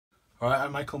Alright,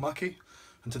 I'm Michael Mackey,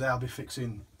 and today I'll be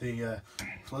fixing the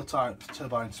flow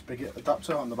turbine spigot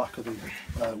adapter on the back of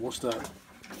the Worcester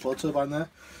flow turbine there.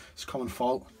 It's a common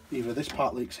fault. Either this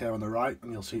part leaks here on the right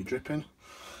and you'll see it dripping.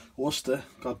 Worcester,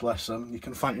 God bless them, you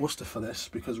can thank Worcester for this,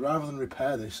 because rather than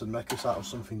repair this and make this out of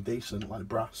something decent like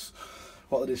brass,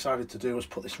 what they decided to do was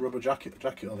put this rubber jacket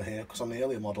over here, because on the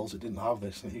earlier models it didn't have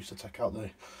this and it used to take out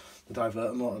the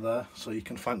diverter motor there, so you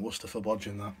can thank Worcester for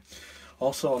bodging that.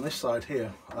 Also on this side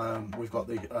here, we've got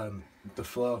the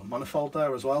flow manifold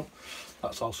there as well.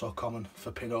 That's also common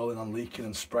for pinholing and leaking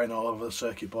and spraying all over the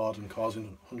circuit board and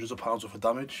causing hundreds of pounds worth of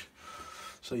damage.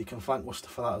 So you can thank Worcester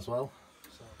for that as well.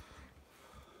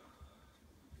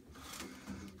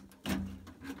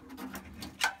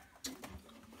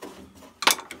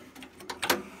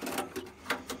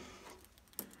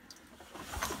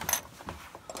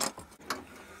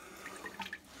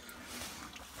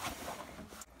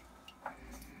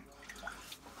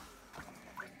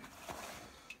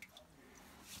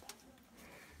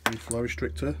 Flow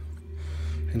restrictor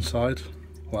inside.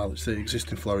 Well, it's the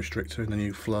existing flow restrictor and the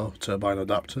new flow turbine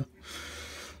adapter.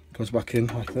 Goes back in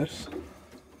like this.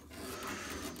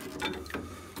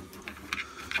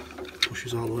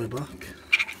 Pushes all the way back.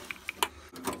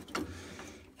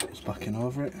 Goes back in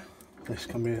over it. This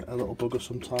can be a little bugger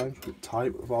sometimes, but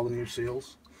tight with all the new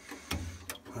seals.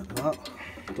 Like that.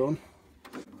 Done.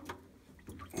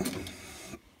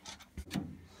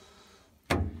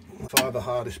 Far the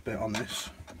hardest bit on this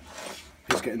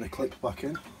is getting the clip back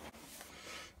in,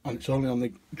 and it's only on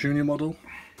the junior model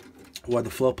where the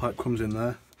flow pipe comes in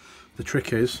there. The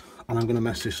trick is, and I'm going to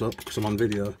mess this up because I'm on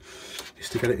video, is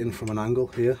to get it in from an angle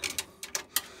here.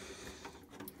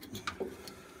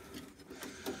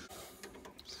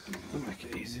 They make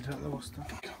it easy, don't they, Worcester?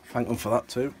 Thank them for that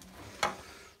too.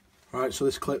 Right, so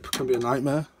this clip can be a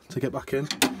nightmare to get back in.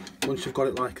 Once you've got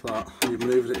it like that, and you've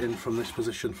moved it in from this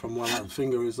position, from where that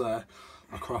finger is there,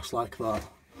 across like that,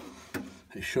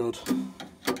 it should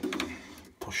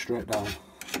push straight down,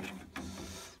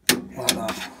 like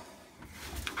that.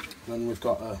 Then we've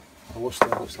got a Worcester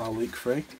that's now leak free.